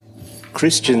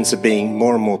Christians are being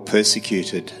more and more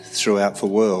persecuted throughout the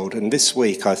world, and this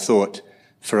week I thought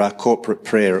for our corporate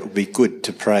prayer it would be good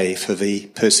to pray for the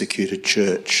persecuted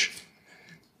church.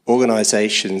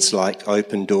 Organisations like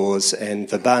Open Doors and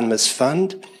the Barnabas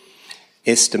Fund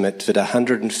estimate that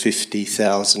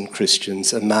 150,000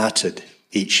 Christians are martyred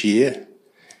each year,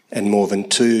 and more than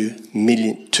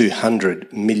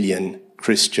 200 million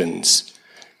Christians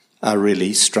are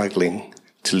really struggling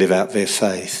to live out their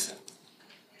faith.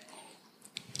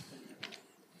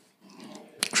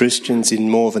 Christians in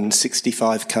more than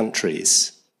 65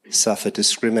 countries suffer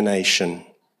discrimination,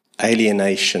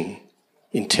 alienation,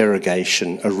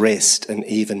 interrogation, arrest, and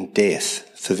even death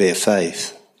for their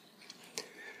faith.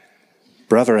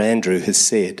 Brother Andrew has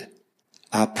said,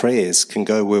 "Our prayers can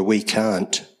go where we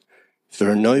can't. There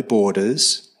are no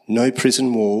borders, no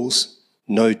prison walls,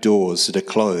 no doors that are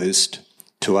closed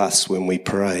to us when we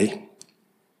pray."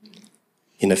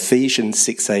 In Ephesians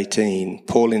 6:18,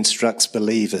 Paul instructs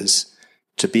believers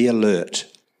to be alert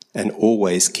and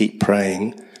always keep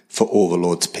praying for all the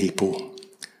Lord's people.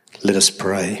 Let us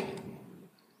pray.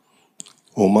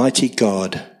 Almighty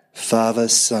God, Father,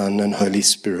 Son, and Holy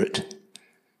Spirit,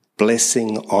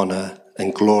 blessing, honour,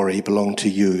 and glory belong to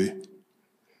you.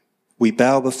 We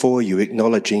bow before you,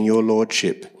 acknowledging your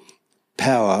lordship,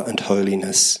 power, and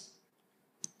holiness.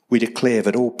 We declare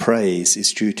that all praise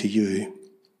is due to you.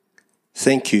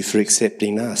 Thank you for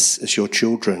accepting us as your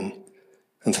children,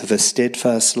 and for the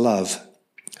steadfast love,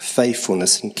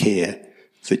 faithfulness and care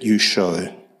that you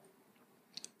show.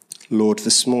 Lord,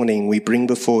 this morning we bring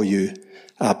before you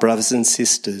our brothers and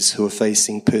sisters who are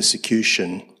facing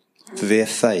persecution for their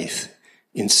faith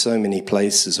in so many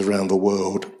places around the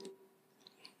world.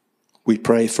 We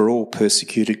pray for all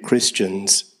persecuted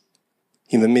Christians.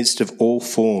 In the midst of all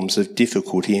forms of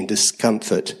difficulty and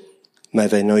discomfort, may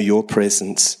they know your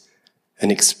presence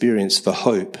and experience the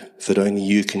hope that only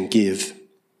you can give.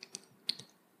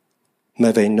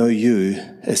 May they know you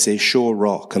as their sure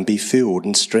rock and be filled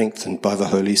and strengthened by the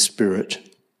Holy Spirit.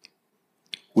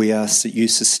 We ask that you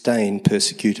sustain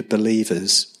persecuted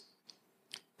believers,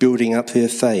 building up their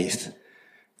faith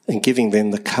and giving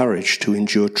them the courage to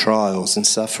endure trials and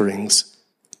sufferings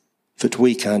that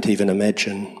we can't even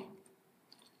imagine.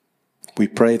 We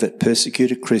pray that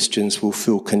persecuted Christians will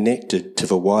feel connected to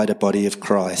the wider body of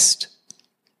Christ.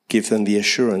 Give them the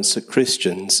assurance that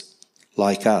Christians,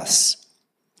 like us,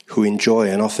 who enjoy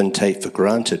and often take for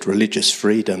granted religious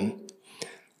freedom,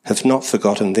 have not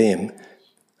forgotten them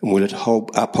and will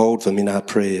uphold them in our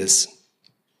prayers.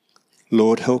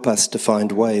 Lord, help us to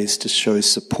find ways to show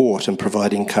support and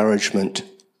provide encouragement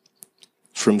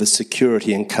from the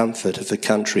security and comfort of the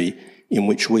country in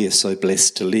which we are so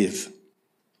blessed to live.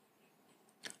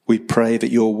 We pray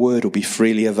that your word will be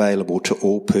freely available to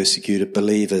all persecuted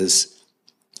believers,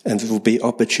 and there will be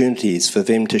opportunities for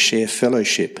them to share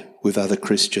fellowship with other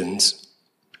Christians.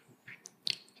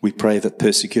 We pray that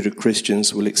persecuted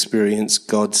Christians will experience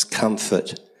God's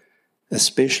comfort,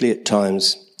 especially at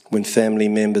times when family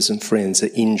members and friends are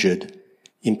injured,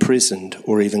 imprisoned,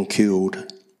 or even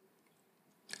killed.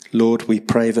 Lord, we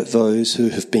pray that those who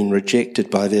have been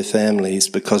rejected by their families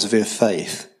because of their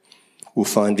faith will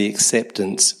find the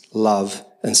acceptance, love,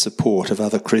 and support of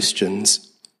other Christians.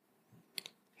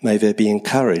 May they be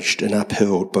encouraged and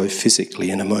upheld both physically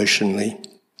and emotionally.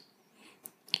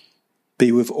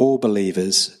 Be with all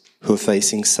believers who are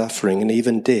facing suffering and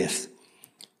even death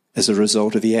as a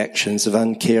result of the actions of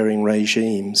uncaring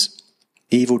regimes,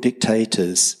 evil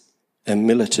dictators, and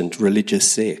militant religious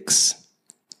sects.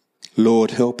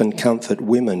 Lord, help and comfort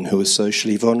women who are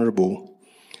socially vulnerable,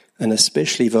 and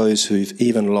especially those who've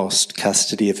even lost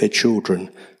custody of their children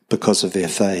because of their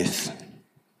faith.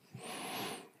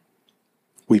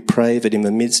 We pray that in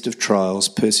the midst of trials,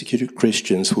 persecuted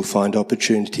Christians will find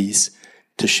opportunities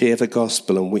to share the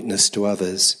gospel and witness to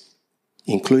others,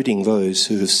 including those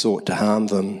who have sought to harm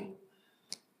them.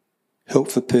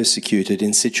 Help the persecuted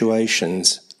in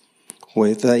situations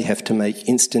where they have to make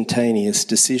instantaneous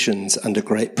decisions under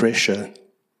great pressure.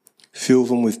 Fill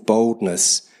them with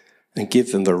boldness and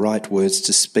give them the right words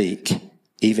to speak,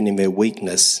 even in their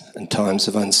weakness and times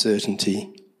of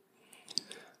uncertainty.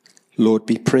 Lord,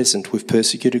 be present with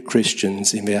persecuted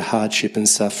Christians in their hardship and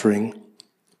suffering,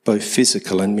 both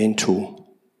physical and mental.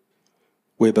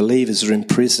 Where believers are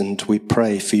imprisoned, we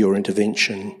pray for your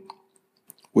intervention.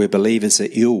 Where believers are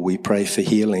ill, we pray for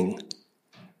healing.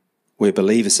 Where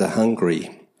believers are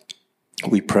hungry,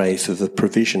 we pray for the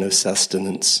provision of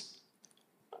sustenance.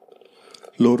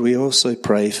 Lord, we also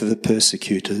pray for the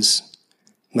persecutors.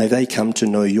 May they come to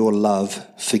know your love,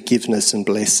 forgiveness, and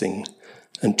blessing,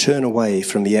 and turn away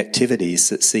from the activities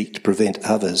that seek to prevent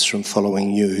others from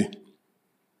following you.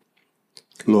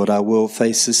 Lord, our world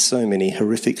faces so many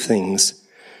horrific things.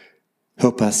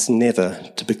 Help us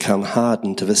never to become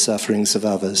hardened to the sufferings of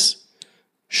others.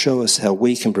 Show us how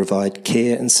we can provide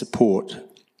care and support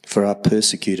for our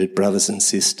persecuted brothers and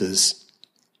sisters.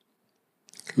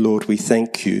 Lord, we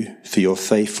thank you for your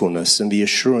faithfulness and the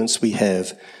assurance we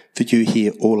have that you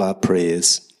hear all our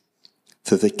prayers.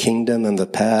 For the kingdom and the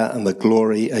power and the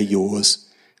glory are yours,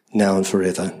 now and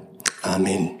forever.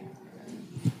 Amen.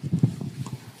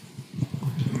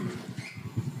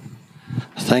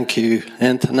 Thank you,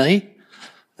 Anthony,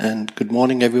 and good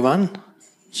morning, everyone.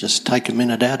 Just take a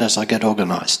minute out as I get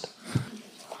organised.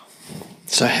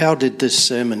 So how did this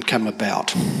sermon come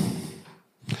about?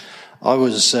 I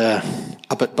was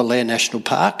up at Belair National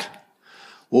Park,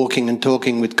 walking and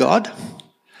talking with God,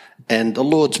 and the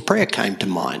Lord's Prayer came to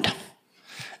mind.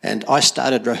 And I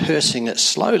started rehearsing it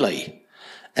slowly.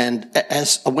 And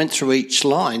as I went through each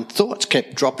line, thoughts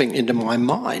kept dropping into my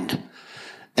mind.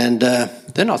 And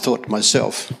then I thought to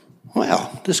myself,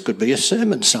 wow, this could be a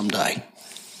sermon someday.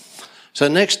 So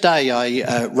the next day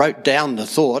I wrote down the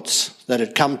thoughts that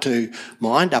had come to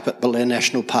mind up at Belair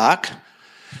National Park.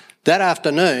 That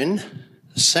afternoon,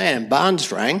 Sam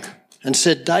Barnes rang and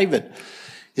said, David,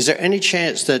 is there any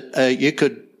chance that you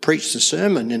could preach the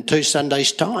sermon in 2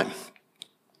 Sundays' time,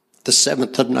 the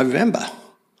 7th of November?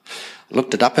 I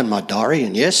looked it up in my diary,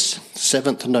 and yes,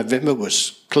 7th of November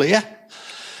was clear.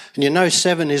 And you know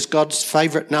 7 is God's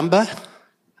favourite number.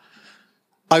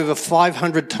 Over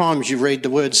 500 times you read the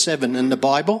word 7 in the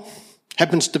Bible.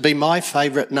 Happens to be my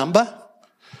favourite number.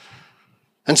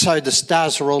 And so the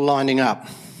stars are all lining up.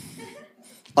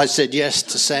 I said yes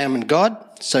to Sam and God,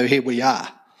 so here we are.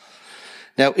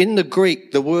 Now in the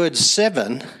Greek, the word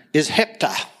 7 is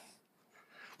hepta,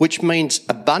 which means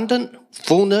abundant,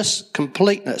 fullness,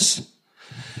 completeness.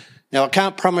 Now, I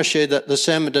can't promise you that the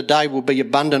sermon today will be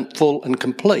abundant, full and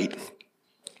complete,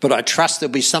 but I trust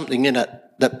there'll be something in it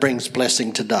that brings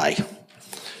blessing today.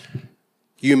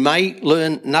 You may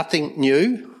learn nothing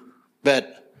new,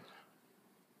 but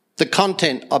the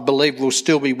content, I believe, will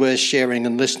still be worth sharing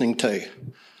and listening to.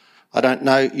 I don't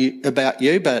know about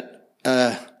you, but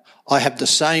I have the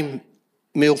same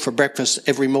meal for breakfast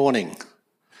every morning.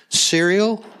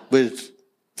 Cereal with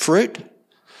fruit,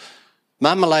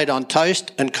 marmalade on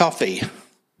toast and coffee.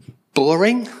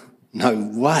 Boring? No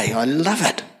way. I love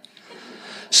it.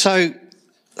 So,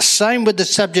 same with the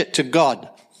subject to God.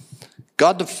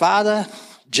 God the Father,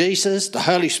 Jesus, the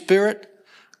Holy Spirit,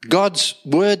 God's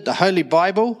Word, the Holy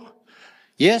Bible.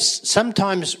 Yes,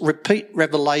 sometimes repeat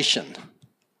revelation.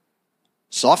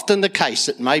 It's often the case,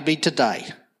 it may be today,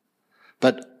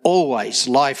 but always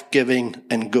life-giving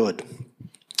and good.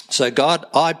 So God,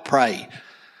 I pray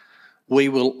we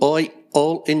will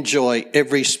all enjoy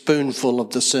every spoonful of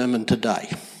the sermon today.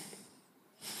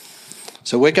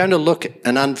 So we're going to look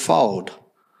and unfold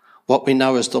what we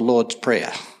know as the Lord's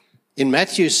Prayer. In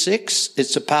Matthew 6,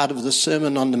 it's a part of the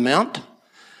Sermon on the Mount.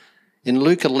 In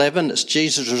Luke 11, it's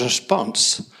Jesus'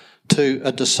 response to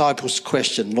a disciple's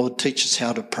question, Lord, teach us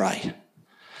how to pray.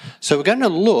 So we're going to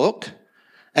look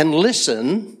and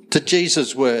listen to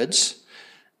Jesus' words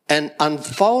and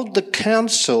unfold the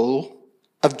counsel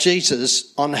of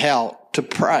Jesus on how to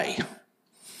pray.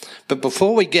 But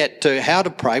before we get to how to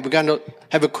pray, we're going to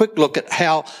have a quick look at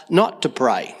how not to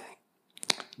pray.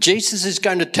 Jesus is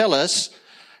going to tell us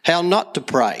how not to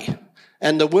pray.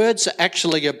 And the words are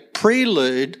actually a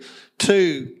prelude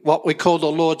to what we call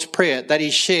the Lord's Prayer that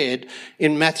he shared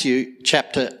in Matthew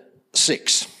chapter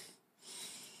 6.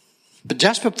 But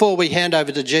just before we hand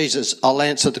over to Jesus, I'll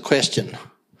answer the question,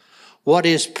 what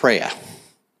is prayer?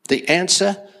 The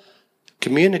answer,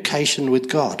 communication with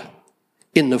God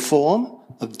in the form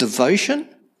of devotion,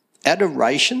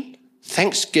 adoration,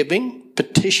 thanksgiving,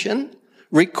 petition,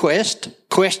 request,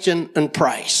 question and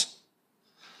praise.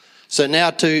 So now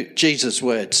to Jesus'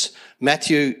 words,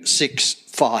 Matthew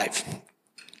 6:5.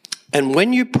 And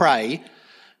when you pray,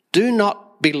 do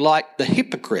not be like the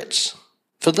hypocrites,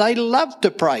 for they love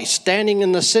to pray, standing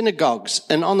in the synagogues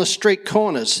and on the street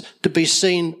corners to be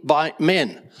seen by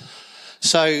men.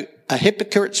 So a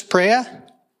hypocrite's prayer,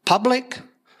 public,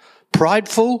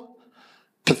 prideful,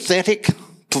 pathetic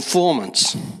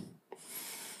performance.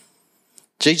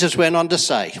 Jesus went on to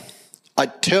say, I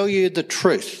tell you the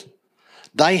truth,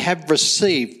 they have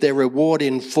received their reward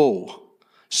in full.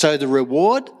 So the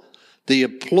reward, the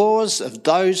applause of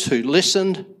those who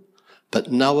listened,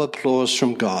 but no applause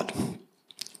from God.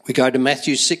 We go to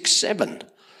Matthew 6:7.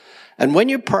 And when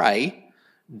you pray,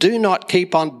 do not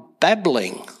keep on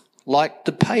babbling like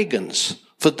the pagans,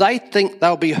 for they think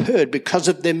they'll be heard because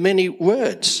of their many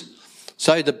words.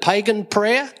 So the pagan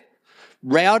prayer,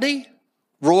 rowdy,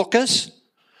 raucous,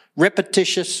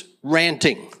 repetitious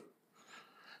ranting.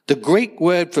 The Greek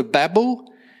word for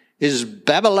babble is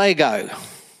babbalago,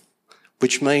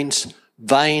 which means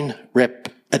vain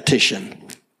repetition.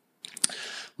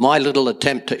 My little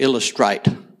attempt to illustrate.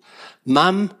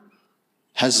 Mum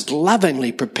has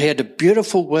lovingly prepared a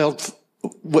beautiful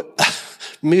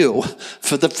meal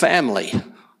for the family.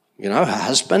 You know, her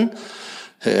husband,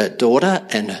 her daughter,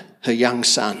 and her young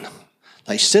son.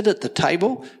 They sit at the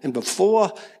table, and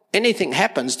before anything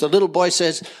happens, the little boy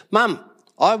says, "Mum,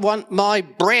 I want my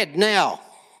bread now.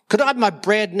 Could I have my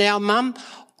bread now, Mum?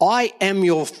 I am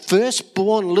your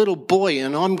firstborn little boy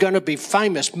and I'm going to be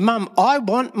famous. Mum, I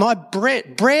want my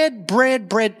bread.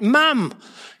 Bread. Mum."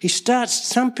 He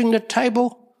starts thumping the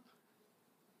table.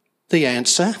 The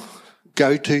answer,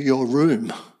 go to your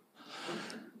room.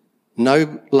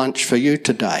 No lunch for you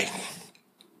today.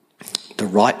 The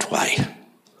right way.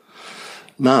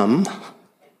 Mum,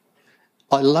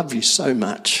 I love you so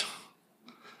much.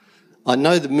 I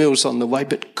know the meal's on the way,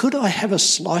 but could I have a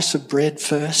slice of bread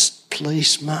first,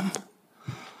 please, Mum?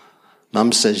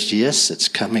 Mum says, yes, it's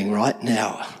coming right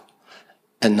now.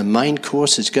 And the main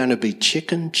course is going to be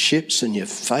chicken, chips and your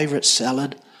favourite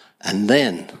salad, and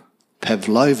then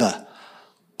pavlova,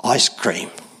 ice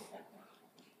cream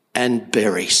and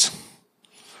berries.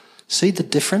 See the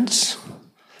difference?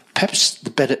 Perhaps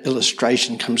the better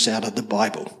illustration comes out of the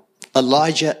Bible.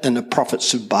 Elijah and the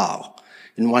prophets of Baal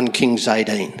in 1 Kings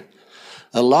 18.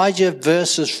 Elijah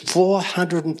versus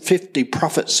 450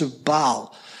 prophets of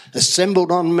Baal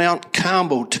assembled on Mount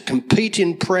Carmel to compete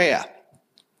in prayer.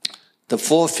 The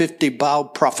 450 Baal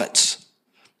prophets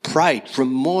prayed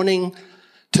from morning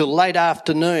till late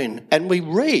afternoon. And we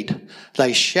read,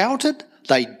 they shouted,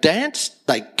 they danced,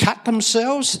 they cut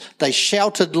themselves, they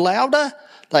shouted louder,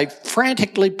 they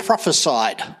frantically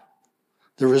prophesied.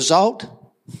 The result?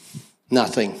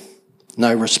 Nothing.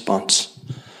 No response.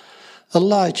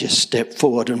 Elijah stepped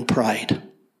forward and prayed.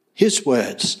 His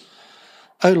words,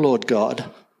 "O Lord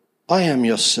God, I am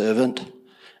your servant.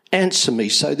 Answer me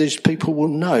so these people will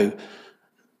know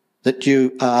that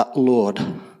you are Lord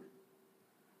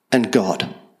and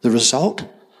God." The result?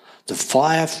 The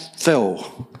fire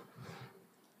fell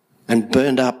and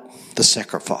burned up the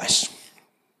sacrifice.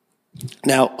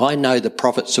 Now, I know the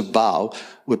prophets of Baal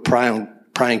were praying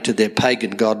to their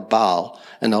pagan god Baal,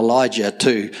 and Elijah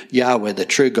to Yahweh, the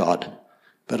true God.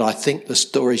 But I think the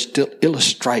story still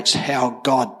illustrates how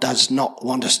God does not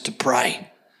want us to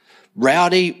pray.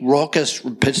 Rowdy, raucous,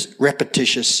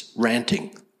 repetitious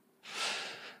ranting.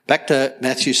 Back to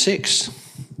Matthew 6.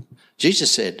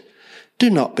 Jesus said, "Do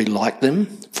not be like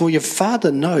them, for your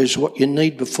Father knows what you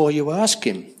need before you ask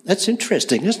him." That's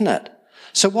interesting, isn't it?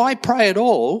 So why pray at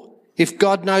all if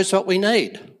God knows what we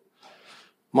need?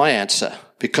 My answer,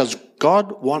 because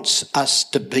God wants us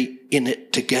to be in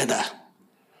it together.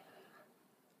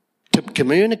 To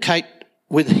communicate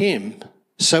with him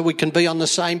so we can be on the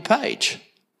same page.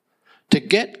 To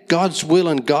get God's will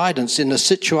and guidance in the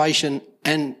situation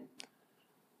and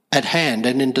at hand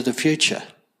and into the future.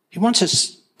 He wants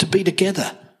us to be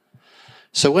together.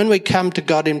 So when we come to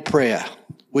God in prayer,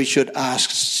 we should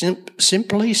ask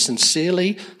simply,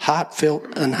 sincerely,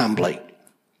 heartfelt and humbly.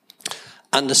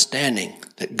 Understanding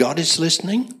that God is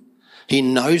listening, he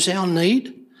knows our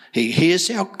need, he hears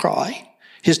our cry,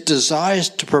 his desire is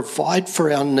to provide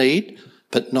for our need,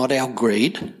 but not our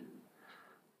greed.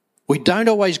 We don't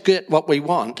always get what we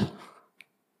want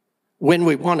when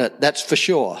we want it, that's for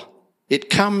sure. It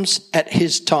comes at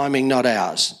his timing, not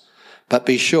ours. But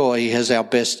be sure he has our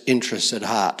best interests at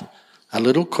heart. A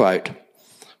little quote.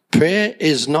 Prayer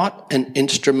is not an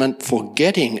instrument for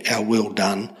getting our will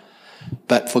done,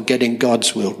 but for getting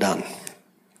God's will done.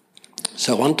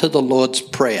 So on to the Lord's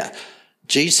Prayer.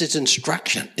 Jesus'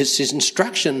 instruction. It's his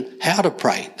instruction how to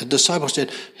pray. The disciples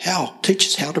said, teach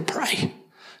us how to pray.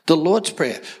 The Lord's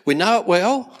Prayer. We know it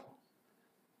well.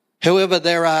 However,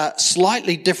 there are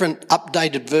slightly different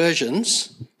updated versions,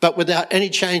 but without any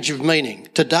change of meaning.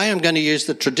 Today I'm going to use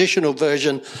the traditional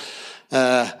version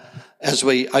as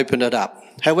we open it up.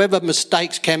 However,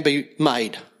 mistakes can be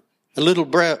made. A little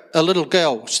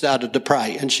girl started to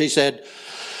pray and she said,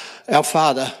 "Our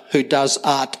Father who does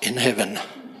art in heaven."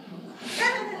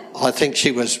 I think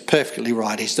she was perfectly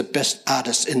right. He's the best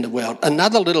artist in the world.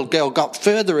 Another little girl got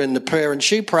further in the prayer and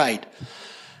she prayed,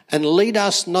 "And lead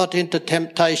us not into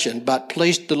temptation, but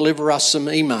please deliver us some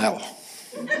email."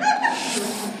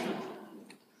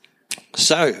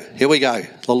 So, here we go,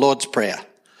 the Lord's Prayer.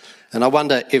 And I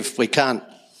wonder if we can't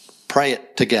pray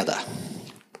it together.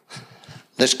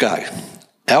 Let's go.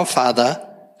 Our Father,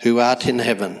 who art in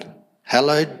heaven,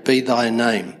 hallowed be thy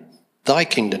name. Thy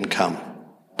kingdom come.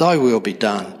 Thy will be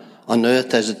done, on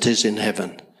earth as it is in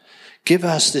heaven. Give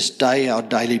us this day our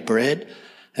daily bread,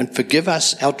 and forgive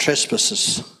us our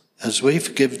trespasses, as we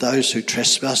forgive those who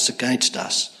trespass against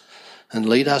us. And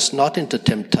lead us not into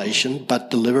temptation,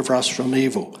 but deliver us from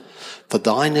evil. For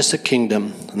thine is the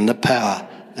kingdom, and the power,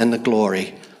 and the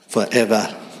glory,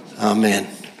 forever. Amen.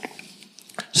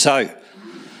 So,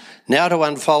 now to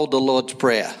unfold the Lord's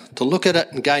Prayer, to look at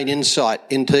it and gain insight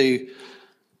into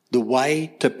the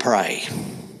way to pray.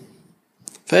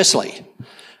 Firstly,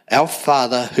 our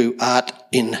Father who art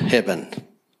in heaven.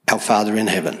 Our Father in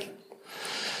heaven.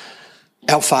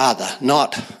 Our Father,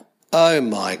 not, oh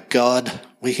my God.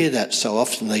 We hear that so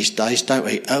often these days, don't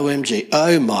we? OMG,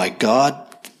 oh my God.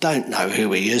 Don't know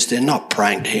who he is. They're not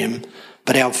praying to him.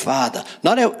 But our Father,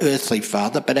 not our earthly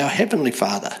Father, but our heavenly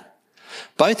Father.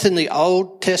 Both in the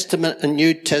Old Testament and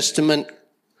New Testament,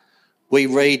 we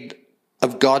read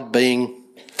of God being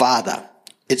Father.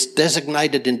 It's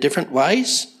designated in different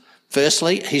ways.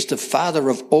 Firstly, he's the Father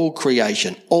of all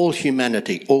creation, all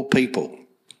humanity, all people.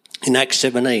 In Acts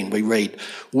 17, we read,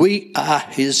 we are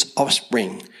his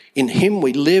offspring. In him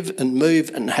we live and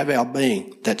move and have our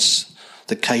being. That's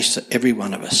the case for every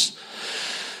one of us.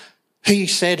 He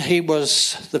said he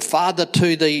was the father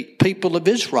to the people of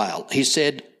Israel. He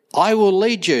said, I will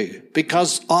lead you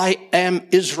because I am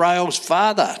Israel's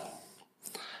father.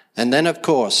 And then, of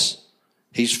course,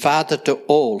 he's father to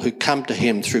all who come to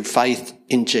him through faith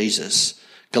in Jesus.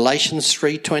 Galatians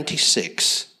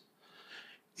 3:26.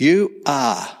 You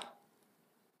are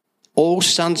all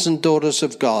sons and daughters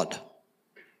of God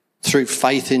through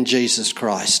faith in Jesus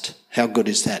Christ. How good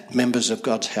is that? Members of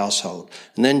God's household.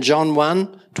 And then John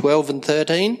 1:12 and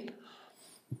 13.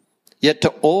 Yet to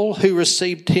all who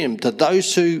received him, to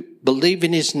those who believe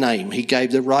in his name, he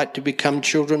gave the right to become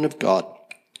children of God.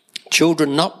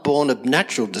 Children not born of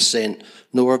natural descent,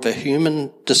 nor of a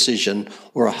human decision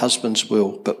or a husband's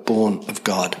will, but born of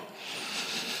God.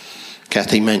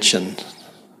 Kathy mentioned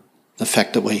the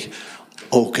fact that we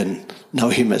all can know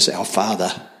him as our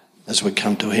Father as we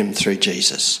come to him through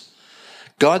Jesus.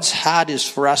 God's heart is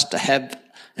for us to have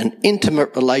an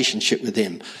intimate relationship with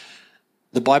him.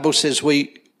 The Bible says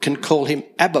we can call him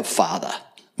Abba Father,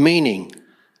 meaning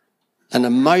an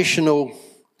emotional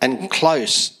and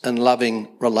close and loving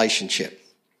relationship.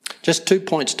 Just 2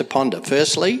 points to ponder.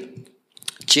 Firstly,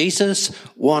 Jesus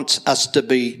wants us to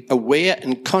be aware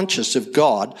and conscious of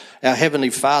God, our Heavenly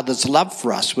Father's love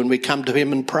for us when we come to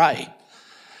him and pray.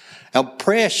 Our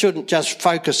prayer shouldn't just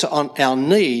focus on our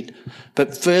need,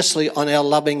 but firstly on our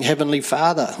loving Heavenly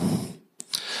Father.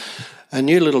 A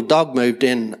new little dog moved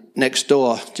in next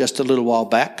door just a little while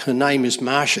back. Her name is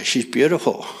Marsha. She's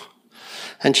beautiful.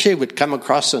 And she would come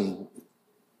across and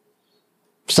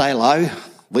say hello.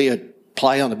 We would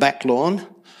play on the back lawn.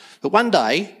 But one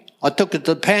day, I took her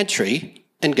to the pantry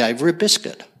and gave her a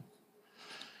biscuit.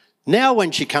 Now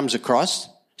when she comes across,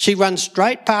 she runs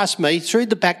straight past me through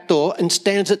the back door and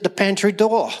stands at the pantry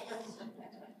door.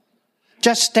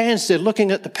 Just stands there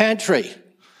looking at the pantry.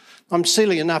 I'm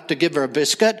silly enough to give her a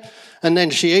biscuit, and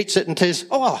then she eats it and says,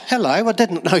 oh, hello, I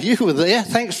didn't know you were there.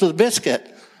 Thanks for the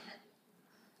biscuit.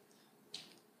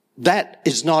 That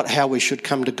is not how we should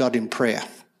come to God in prayer.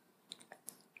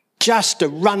 Just to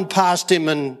run past him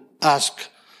and ask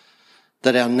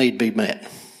that our need be met.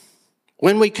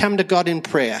 When we come to God in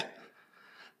prayer,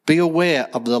 be aware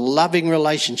of the loving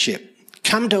relationship.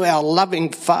 Come to our loving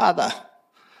Father,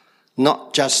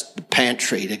 not just the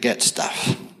pantry to get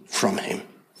stuff from him.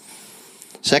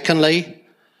 Secondly,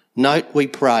 note we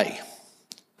pray,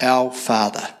 our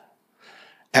Father.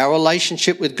 Our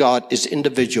relationship with God is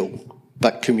individual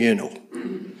but communal.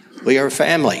 We are a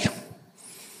family,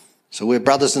 so we're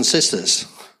brothers and sisters.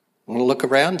 Want to look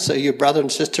around and see who your brother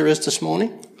and sister is this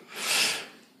morning?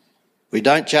 We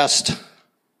don't just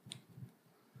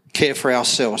care for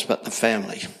ourselves, but the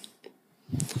family.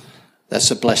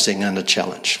 That's a blessing and a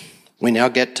challenge. We now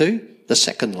get to the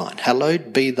second line.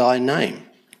 Hallowed be thy name.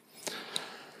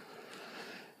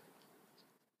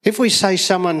 If we say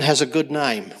someone has a good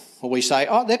name, or we say,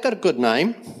 oh, they've got a good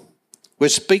name, we're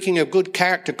speaking of good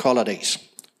character qualities.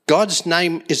 God's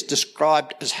name is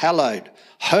described as hallowed,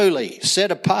 holy,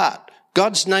 set apart.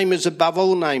 God's name is above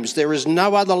all names. There is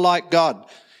no other like God.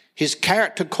 His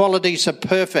character qualities are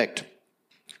perfect.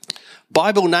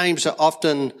 Bible names are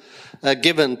often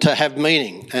given to have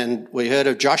meaning. And we heard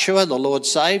of Joshua, the Lord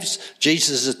saves.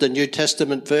 Jesus is the New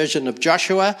Testament version of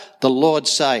Joshua, the Lord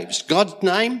saves. God's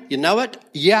name, you know it?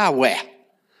 Yahweh,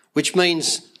 which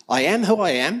means I am who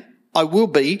I am. I will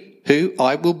be who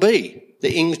I will be.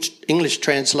 The English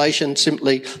translation,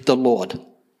 simply the Lord.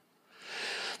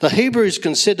 The Hebrews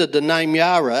considered the name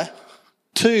Yahweh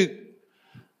too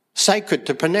sacred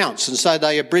to pronounce, and so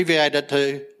they abbreviated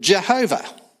to Jehovah.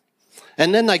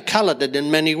 And then they coloured it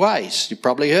in many ways. You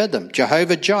probably heard them.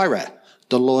 Jehovah Jireh,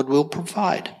 the Lord will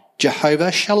provide.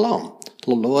 Jehovah Shalom,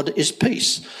 the Lord is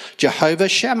peace. Jehovah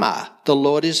Shammah, the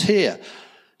Lord is here.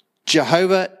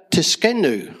 Jehovah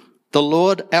Tiskenu, the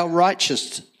Lord our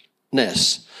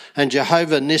righteousness. And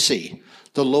Jehovah Nissi,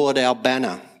 the Lord our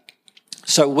banner.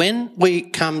 So when we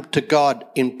come to God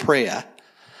in prayer,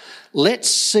 let's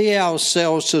see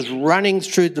ourselves as running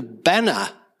through the banner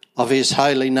of his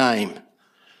holy name,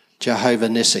 Jehovah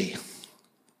Nissi.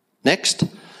 Next,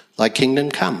 thy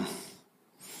kingdom come.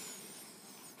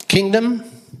 Kingdom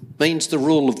means the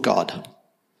rule of God.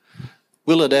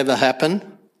 Will it ever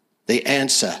happen? The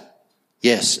answer,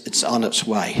 yes, it's on its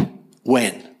way.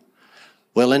 When?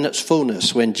 Well, in its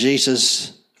fullness, when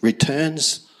Jesus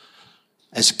returns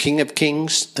as King of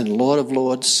Kings and Lord of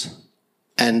Lords,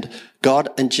 and God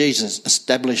and Jesus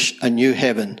establish a new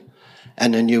heaven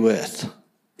and a new earth.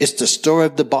 It's the story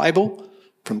of the Bible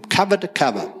from cover to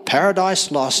cover.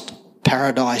 Paradise lost,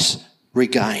 paradise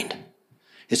regained.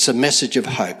 It's a message of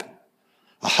hope,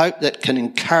 a hope that can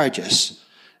encourage us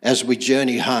as we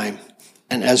journey home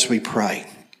and as we pray.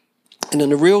 And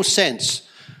in a real sense,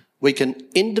 we can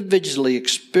individually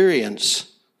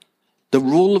experience the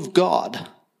rule of God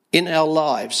in our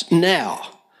lives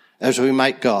now as we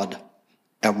make God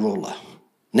our ruler.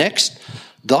 Next,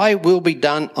 thy will be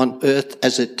done on earth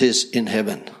as it is in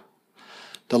heaven.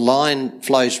 The line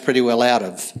flows pretty well out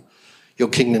of your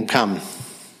kingdom come,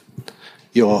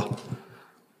 your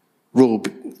rule,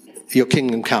 your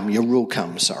kingdom come, your rule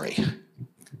come, sorry.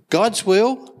 God's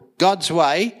will, God's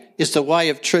way is the way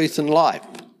of truth and life.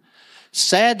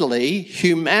 Sadly,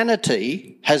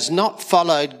 humanity has not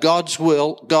followed God's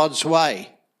will, God's way.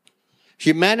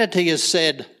 Humanity has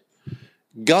said,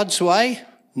 God's way,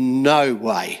 no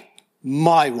way,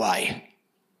 my way.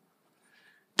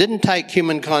 Didn't take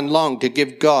humankind long to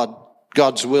give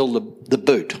God's will the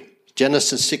boot.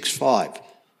 Genesis 6:5.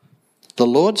 The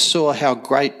Lord saw how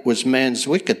great was man's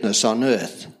wickedness on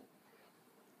earth,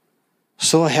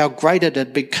 saw how great it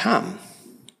had become,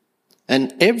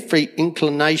 and every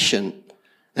inclination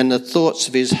and the thoughts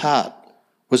of his heart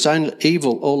was only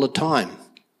evil all the time.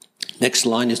 Next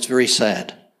line is very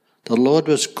sad. The Lord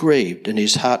was grieved and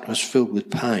his heart was filled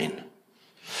with pain.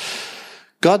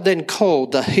 God then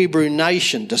called the Hebrew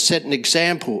nation to set an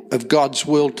example of God's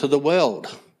will to the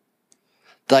world.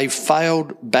 They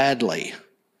failed badly.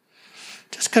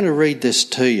 Just going to read this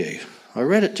to you. I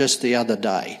read it just the other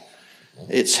day.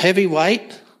 It's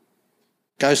heavyweight,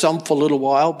 goes on for a little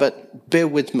while, but bear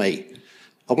with me.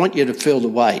 I want you to feel the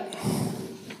weight.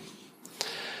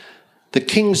 The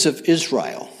kings of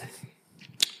Israel.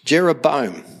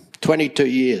 Jeroboam, 22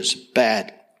 years,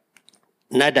 bad.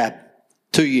 Nadab,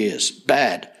 2 years,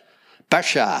 bad.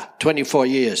 Baasha, 24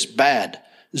 years, bad.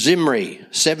 Zimri,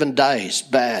 7 days,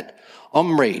 bad.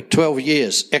 Omri, 12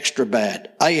 years, extra bad.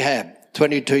 Ahab,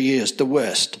 22 years, the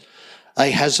worst.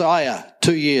 Ahaziah,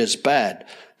 2 years, bad.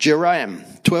 Joram,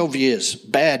 12 years,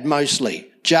 bad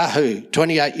mostly. Jehu,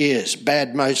 28 years,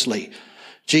 bad mostly.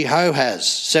 Jehoahaz,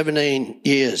 17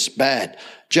 years, bad.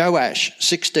 Joash,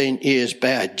 16 years,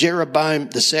 bad. Jeroboam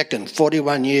II,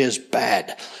 41 years,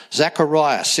 bad.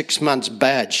 Zechariah, 6 months,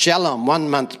 bad. Shalom, 1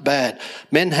 month, bad.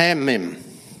 Menhamim,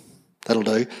 that'll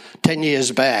do, 10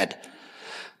 years, bad.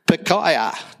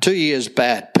 Pekahiah, 2 years,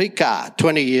 bad. Pekah,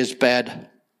 20 years, bad.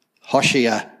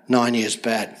 Hoshea, 9 years,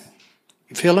 bad.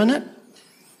 You feeling it?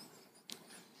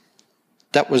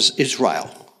 That was Israel.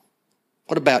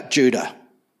 What about Judah?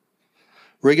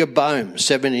 Rehoboam,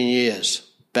 17 years,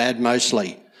 bad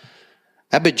mostly.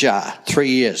 Abijah, 3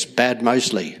 years, bad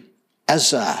mostly.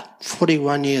 Asa,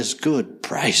 41 years, good,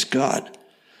 praise God.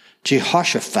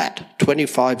 Jehoshaphat,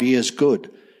 25 years, good.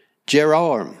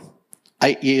 Jeroboam,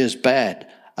 8 years, bad.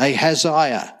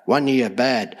 Ahaziah, 1 year,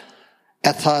 bad.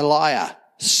 Athaliah,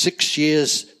 6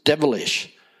 years,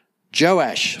 devilish.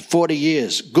 Joash, 40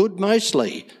 years, good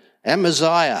mostly.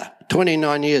 Amaziah,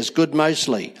 29 years, good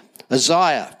mostly.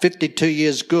 Uzziah, 52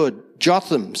 years, good.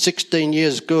 Jotham, 16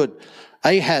 years, good.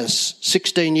 Ahaz,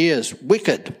 16 years,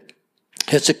 wicked.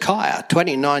 Hezekiah,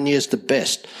 29 years, the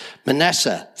best.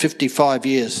 Manasseh, 55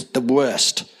 years, the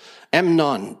worst.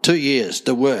 Amnon, 2 years,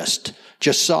 the worst.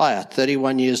 Josiah,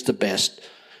 31 years, the best.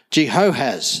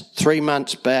 Jehoahaz, 3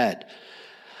 months, bad.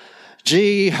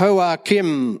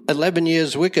 Jehoiakim, 11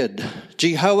 years, wicked.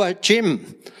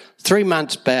 Jehoiachim, 3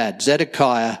 months, bad.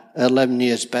 Zedekiah, 11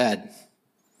 years, bad.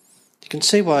 You can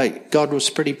see why God was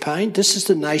pretty pained. This is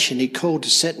the nation he called to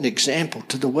set an example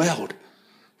to the world.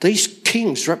 These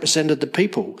kings represented the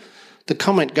people. The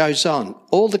comment goes on.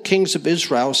 All the kings of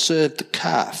Israel served the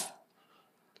calf.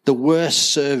 The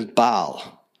worst served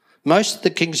Baal. Most of the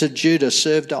kings of Judah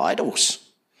served idols.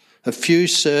 A few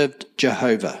served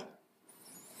Jehovah.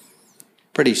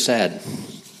 Pretty sad.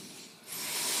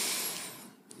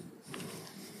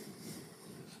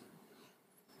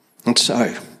 And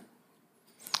so,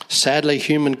 sadly,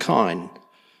 humankind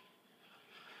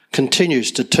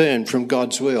continues to turn from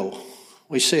God's will.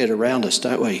 We see it around us,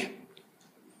 don't we?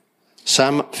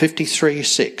 Psalm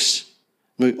 53:6.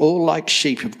 We all like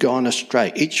sheep have gone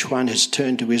astray. Each one has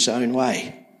turned to his own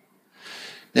way.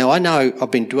 Now, I know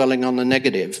I've been dwelling on the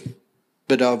negative,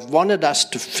 but I've wanted us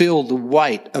to feel the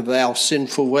weight of our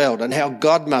sinful world and how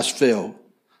God must feel.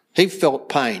 He felt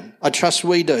pain. I trust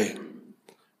we do.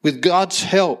 With God's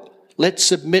help, let's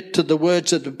submit to the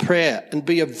words of the prayer and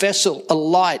be a vessel, a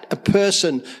light, a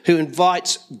person who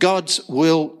invites God's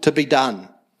will to be done.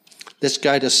 Let's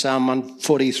go to Psalm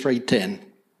 143:10.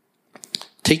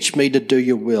 Teach me to do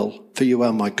your will, for you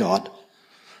are my God.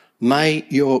 May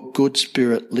your good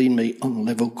spirit lead me on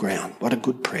level ground. What a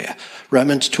good prayer.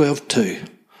 Romans 12:2.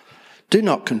 Do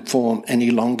not conform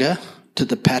any longer to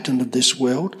the pattern of this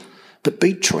world, but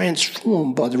be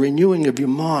transformed by the renewing of your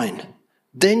mind.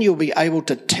 Then you'll be able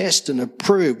to test and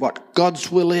approve what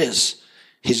God's will is,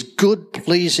 his good,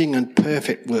 pleasing and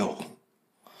perfect will.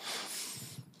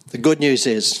 The good news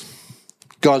is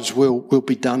God's will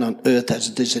be done on earth as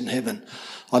it is in heaven.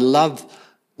 I love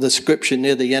the scripture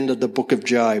near the end of the book of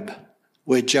Job,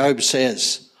 where Job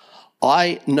says,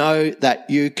 I know that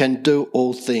you can do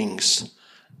all things.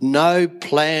 No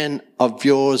plan of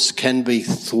yours can be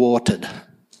thwarted.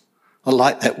 I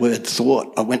like that word, thwart.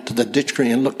 I went to the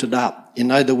dictionary and looked it up. You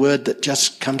know the word that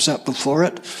just comes up before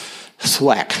it?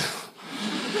 Thwack.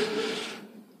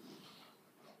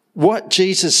 What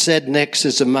Jesus said next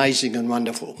is amazing and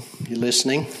wonderful. You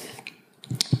listening?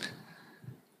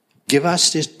 Give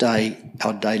us this day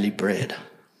our daily bread.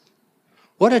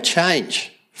 What a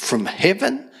change from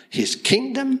heaven, his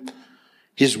kingdom,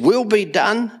 his will be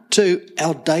done, to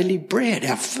our daily bread,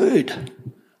 our food.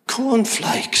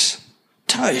 Cornflakes,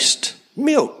 toast,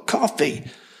 milk, coffee,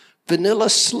 vanilla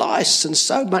slice, and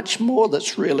so much more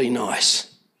that's really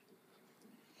nice.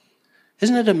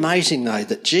 Isn't it amazing, though,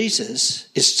 that Jesus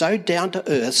is so down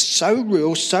to earth, so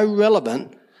real, so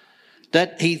relevant,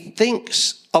 that he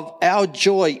thinks of our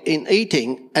joy in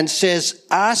eating and says,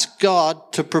 ask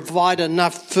God to provide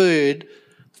enough food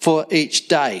for each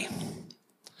day.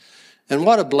 And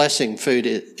what a blessing food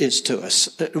is to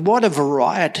us. What a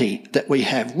variety that we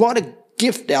have. What a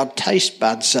gift our taste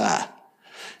buds are.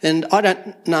 And I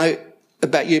don't know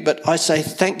about you, but I say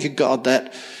thank you, God,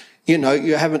 that,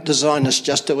 you haven't designed us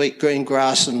just to eat green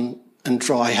grass and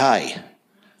dry hay.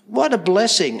 What a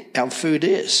blessing our food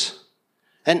is.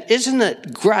 And isn't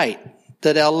it great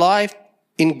that our life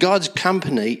in God's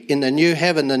company, in the new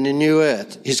heaven and the new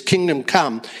earth, his kingdom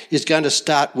come, is going to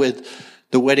start with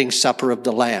the wedding supper of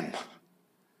the Lamb.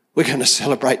 We're going to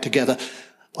celebrate together.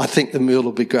 I think the meal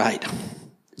will be great.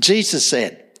 Jesus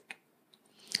said,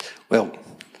 well,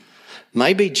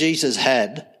 maybe Jesus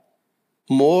had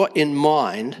more in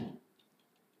mind,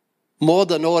 more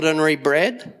than ordinary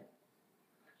bread.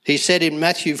 He said in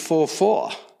Matthew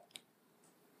 4:4,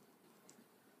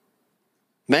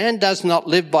 man does not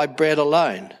live by bread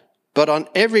alone, but on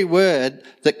every word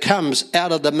that comes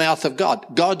out of the mouth of God.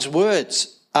 God's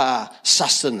words are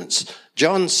sustenance.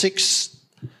 John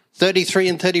 6:33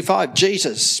 and 35,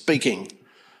 Jesus speaking.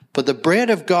 For the bread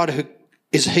of God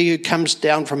is he who comes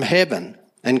down from heaven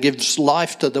and gives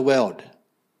life to the world.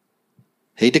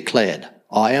 He declared,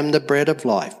 I am the bread of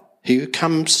life. He who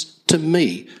comes to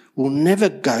me will never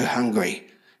go hungry,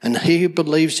 and he who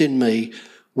believes in me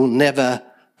will never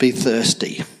be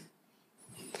thirsty.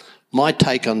 My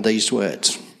take on these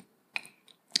words.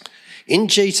 In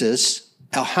Jesus,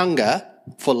 our hunger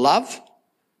for love,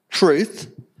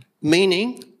 truth,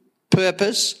 meaning,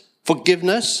 purpose,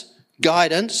 forgiveness,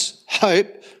 guidance,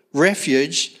 hope,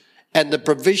 refuge, and the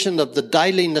provision of the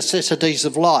daily necessities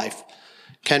of life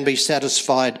can be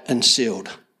satisfied and sealed.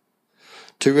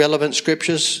 Two relevant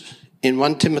scriptures. In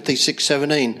 1 Timothy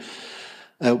 6:17,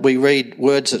 we read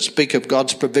words that speak of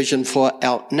God's provision for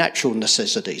our natural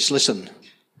necessities. Listen.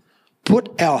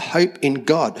 Put our hope in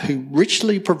God, who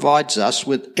richly provides us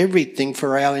with everything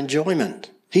for our enjoyment.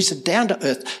 He's a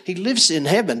down-to-earth. He lives in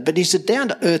heaven, but he's a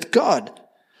down-to-earth God.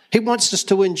 He wants us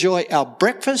to enjoy our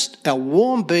breakfast, our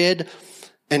warm bed,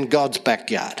 and God's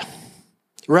backyard.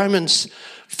 Romans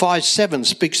 5:7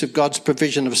 speaks of God's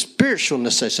provision of spiritual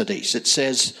necessities. It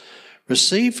says,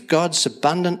 receive God's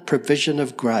abundant provision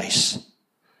of grace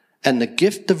and the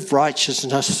gift of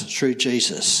righteousness through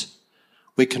Jesus.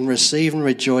 We can receive and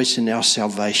rejoice in our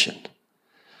salvation.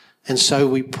 And so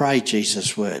we pray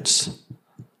Jesus' words.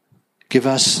 Give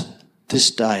us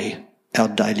this day our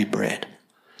daily bread.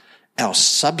 our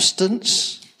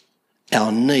substance,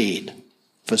 our need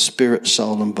for spirit,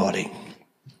 soul and body.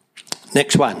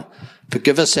 Next one,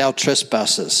 forgive us our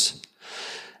trespasses,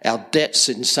 our debts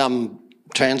in some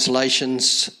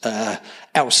translations,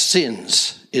 our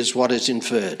sins is what is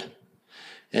inferred.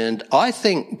 And I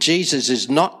think Jesus is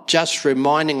not just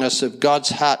reminding us of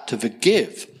God's heart to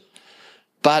forgive,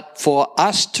 but for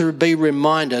us to be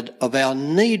reminded of our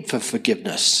need for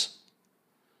forgiveness.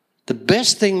 The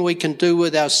best thing we can do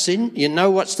with our sin, you know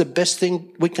what's the best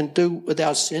thing we can do with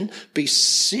our sin? Be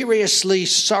seriously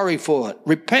sorry for it.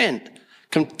 Repent,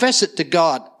 confess it to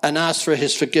God and ask for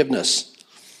his forgiveness.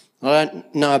 I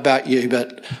don't know about you,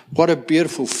 but what a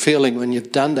beautiful feeling when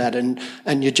you've done that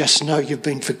and you just know you've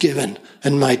been forgiven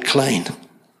and made clean.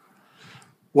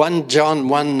 1 John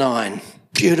 1:9,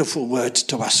 beautiful words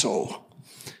to us all.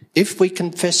 If we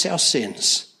confess our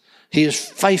sins, he is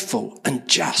faithful and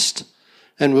just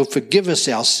and will forgive us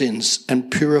our sins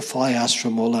and purify us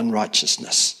from all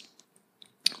unrighteousness.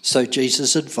 So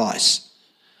Jesus' advice,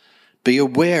 be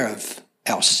aware of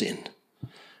our sin,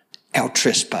 our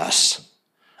trespass.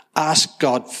 Ask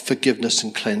God forgiveness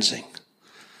and cleansing.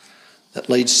 That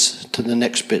leads to the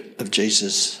next bit of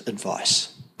Jesus'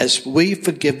 advice. As we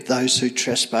forgive those who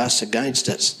trespass against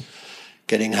us,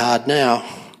 getting hard now,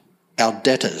 our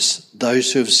debtors,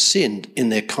 those who have sinned in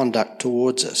their conduct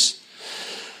towards us.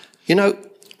 You know,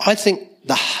 I think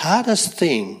the hardest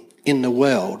thing in the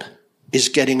world is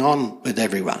getting on with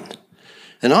everyone.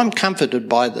 And I'm comforted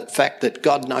by the fact that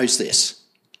God knows this.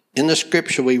 In the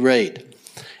scripture we read,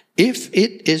 if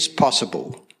it is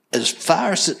possible, as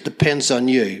far as it depends on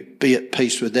you, be at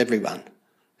peace with everyone.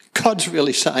 God's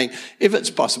really saying, if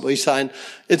it's possible, he's saying,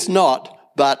 it's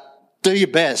not, but do your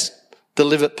best to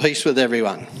live at peace with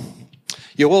everyone.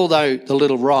 You all know the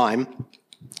little rhyme,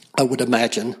 I would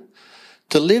imagine,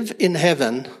 to live in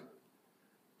heaven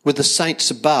with the saints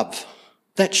above,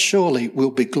 that surely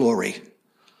will be glory.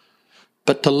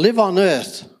 But to live on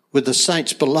earth with the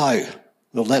saints below,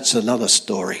 well, that's another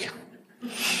story.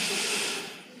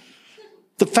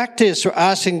 The fact is, we're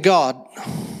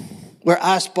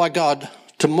asked by God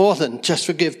to more than just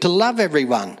forgive, to love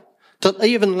everyone, to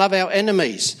even love our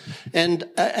enemies. And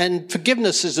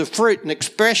forgiveness is a fruit and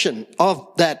expression of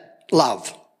that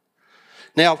love.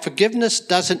 Now, forgiveness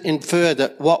doesn't infer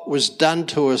that what was done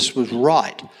to us was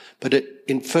right, but it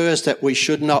infers that we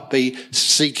should not be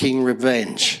seeking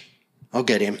revenge. I'll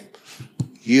get him.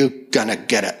 You're going to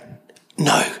get it.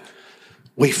 No,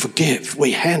 we forgive.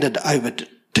 We hand it over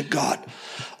to God.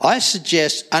 I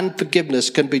suggest unforgiveness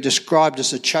can be described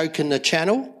as a choke in the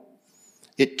channel.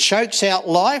 It chokes out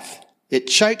life. It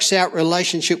chokes out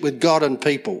relationship with God and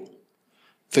people.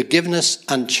 Forgiveness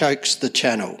unchokes the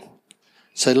channel.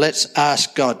 So let's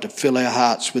ask God to fill our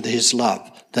hearts with his love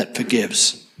that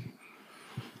forgives.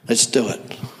 Let's do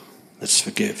it. Let's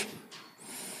forgive.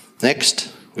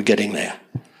 Next, we're getting there.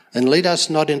 And lead us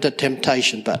not into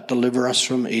temptation, but deliver us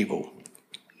from evil.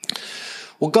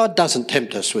 Well, God doesn't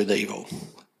tempt us with evil.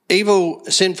 Evil,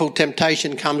 sinful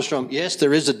temptation comes from, yes,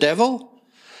 there is a devil,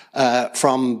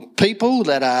 from people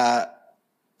that are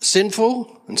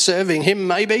sinful and serving him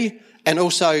maybe, and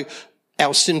also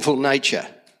our sinful nature.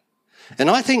 And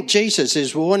I think Jesus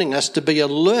is warning us to be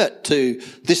alert to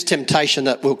this temptation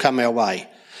that will come our way.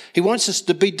 He wants us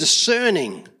to be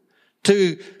discerning,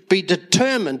 to be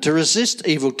determined to resist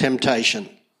evil temptation.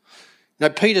 Now,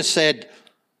 Peter said,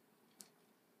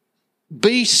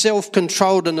 be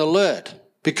self-controlled and alert,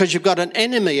 because you've got an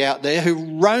enemy out there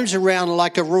who roams around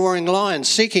like a roaring lion,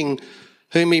 seeking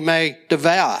whom he may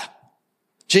devour.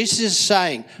 Jesus is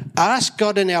saying, ask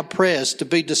God in our prayers to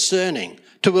be discerning,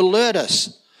 to alert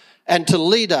us and to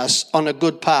lead us on a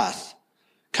good path.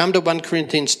 Come to 1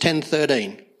 Corinthians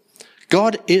 10:13.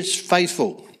 God is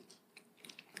faithful.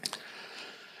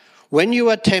 When you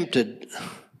are tempted,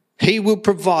 he will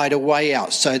provide a way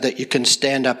out so that you can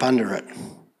stand up under it.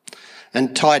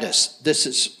 And Titus, this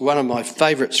is one of my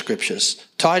favourite scriptures,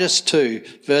 Titus 2,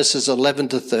 verses 11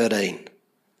 to 13.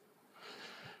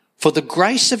 For the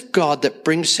grace of God that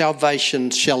brings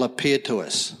salvation shall appear to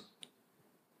us.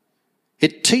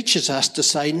 It teaches us to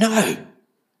say no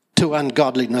to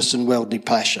ungodliness and worldly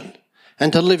passion,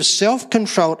 and to live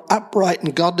self-controlled, upright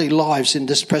and godly lives in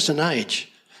this present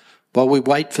age, while we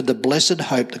wait for the blessed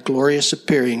hope, the glorious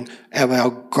appearing of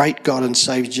our great God and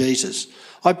Saviour Jesus.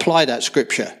 I apply that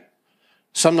scripture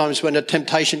sometimes when a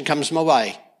temptation comes my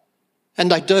way,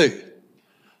 and they do.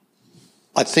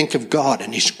 I think of God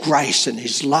and his grace and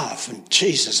his love, and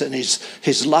Jesus and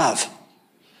his love,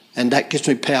 and that gives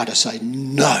me power to say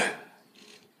no.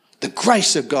 The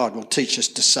grace of God will teach us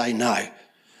to say no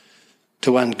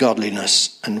to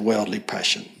ungodliness and worldly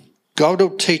passion. God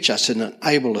will teach us and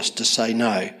enable us to say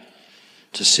no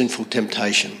to sinful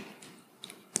temptation.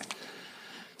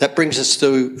 That brings us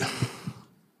to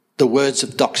the words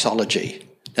of doxology.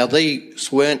 Now,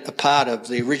 these weren't a part of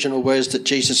the original words that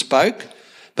Jesus spoke,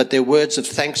 but they're words of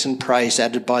thanks and praise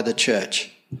added by the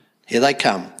church. Here they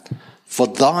come. For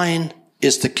thine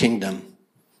is the kingdom,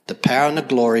 the power and the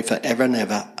glory forever and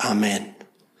ever. Amen.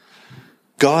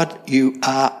 God, you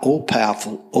are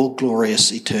all-powerful,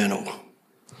 all-glorious, eternal.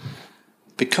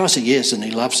 Because he is and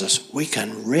he loves us, we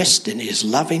can rest in his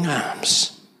loving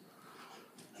arms.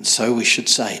 And so we should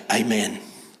say, Amen.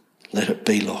 Let it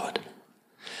be, Lord.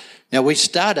 Now we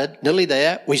started, nearly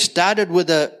there, we started with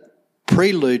a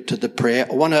prelude to the prayer.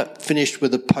 I want to finish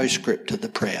with a postscript to the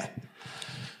prayer.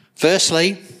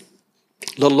 Firstly,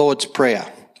 the Lord's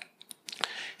Prayer.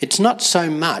 It's not so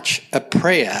much a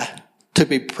prayer to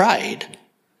be prayed,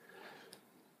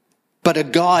 but a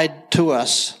guide to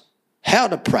us how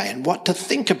to pray and what to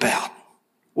think about,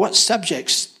 what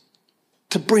subjects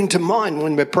to bring to mind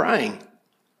when we're praying.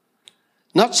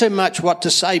 Not so much what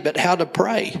to say, but how to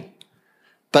pray.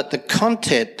 But the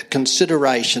content, the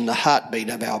consideration, the heartbeat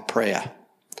of our prayer.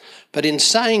 But in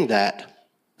saying that,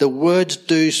 the words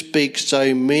do speak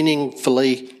so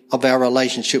meaningfully of our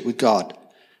relationship with God.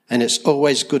 And it's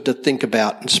always good to think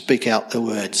about and speak out the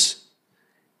words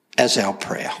as our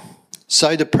prayer.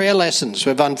 So the prayer lessons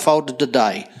we've unfolded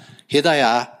today, here they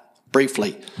are,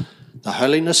 briefly. The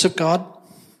holiness of God,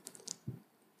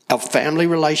 our family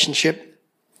relationship,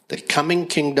 the coming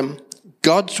kingdom,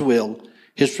 God's will,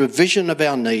 his provision of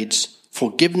our needs,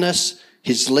 forgiveness,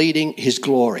 his leading, his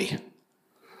glory.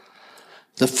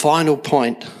 The final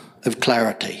point of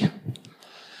clarity.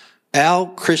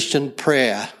 Our Christian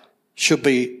prayer should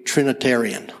be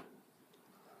Trinitarian.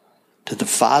 To the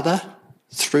Father,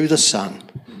 through the Son,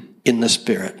 in the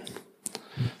Spirit.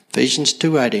 Ephesians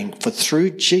 2:18, for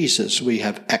through Jesus we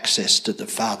have access to the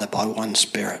Father by one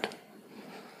Spirit.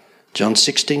 John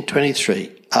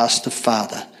 16:23, ask the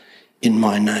Father in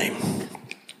my name.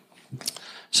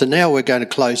 So now we're going to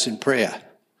close in prayer,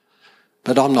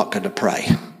 but I'm not going to pray.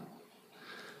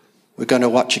 We're going to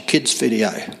watch a kids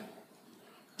video.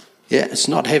 Yeah, it's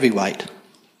not heavyweight,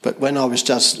 but when I was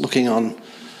just looking on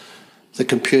the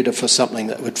computer for something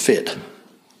that would fit,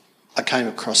 I came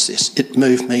across this. It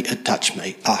moved me, it touched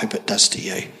me. I hope it does to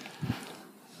you.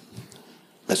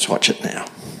 Let's watch it now.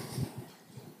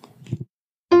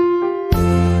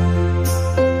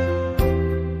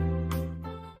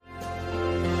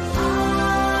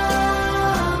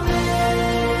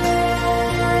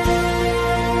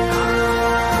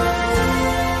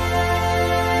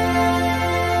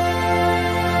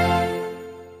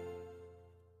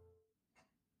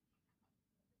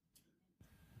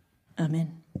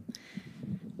 Amen.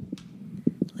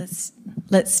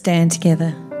 Let's stand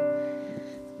together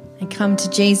and come to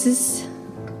Jesus.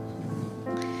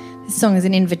 This song is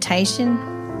an invitation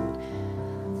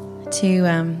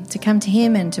to come to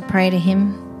him and to pray to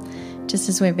him, just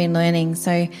as we've been learning.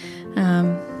 So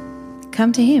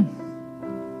come to him.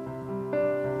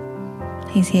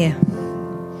 He's here.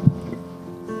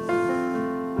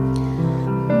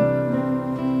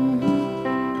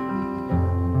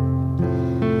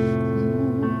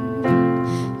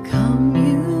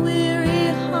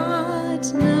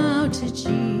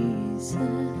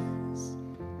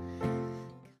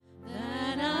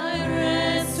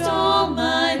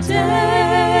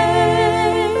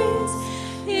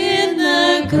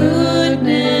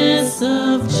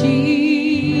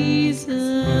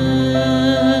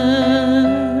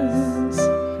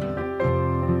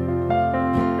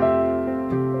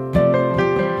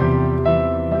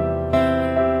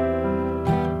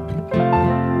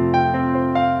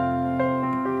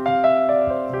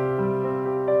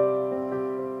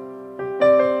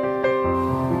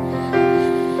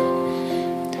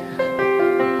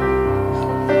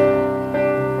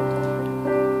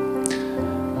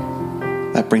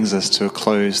 Brings us to a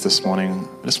close this morning.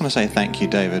 I just want to say thank you,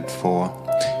 David, for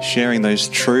sharing those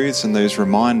truths and those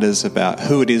reminders about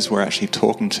who it is we're actually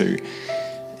talking to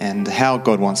and how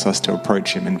God wants us to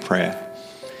approach him in prayer.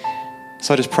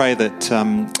 So I just pray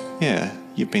that,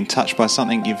 you've been touched by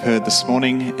something you've heard this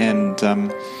morning,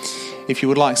 and if you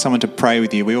would like someone to pray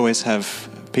with you, we always have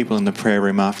people in the prayer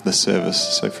room after the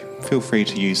service, so feel free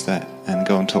to use that and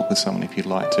go and talk with someone if you'd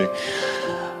like to.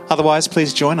 Otherwise,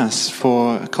 please join us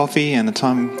for a coffee and a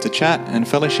time to chat and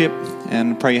fellowship,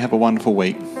 and pray you have a wonderful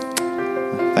week.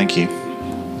 Thank you.